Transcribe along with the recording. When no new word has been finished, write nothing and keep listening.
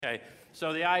Okay,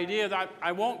 so the idea that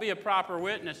I won't be a proper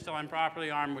witness till I'm properly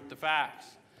armed with the facts.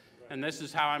 And this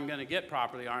is how I'm going to get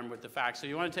properly armed with the facts. So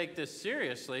you want to take this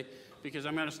seriously, because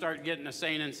I'm going to start getting a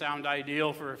sane and sound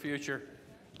ideal for a future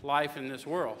life in this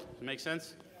world. Does that make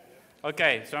sense?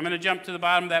 Okay, so I'm going to jump to the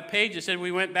bottom of that page. It said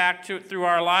we went back through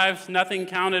our lives, nothing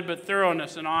counted but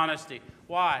thoroughness and honesty.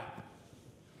 Why?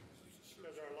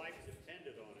 Because our life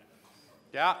depended on it.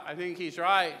 Yeah, I think he's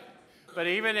right. But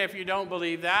even if you don't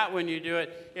believe that when you do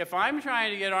it, if I'm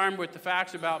trying to get armed with the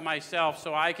facts about myself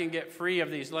so I can get free of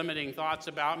these limiting thoughts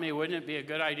about me, wouldn't it be a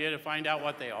good idea to find out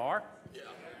what they are? Yeah.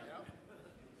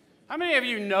 How many of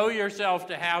you know yourself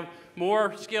to have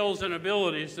more skills and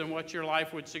abilities than what your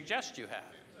life would suggest you have?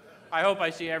 I hope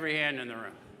I see every hand in the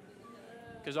room.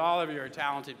 Because all of you are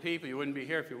talented people. You wouldn't be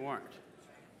here if you weren't.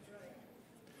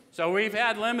 So we've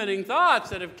had limiting thoughts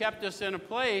that have kept us in a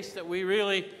place that we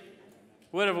really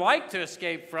would have liked to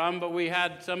escape from, but we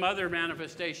had some other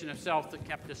manifestation of self that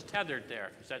kept us tethered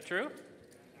there. Is that true?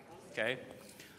 Okay.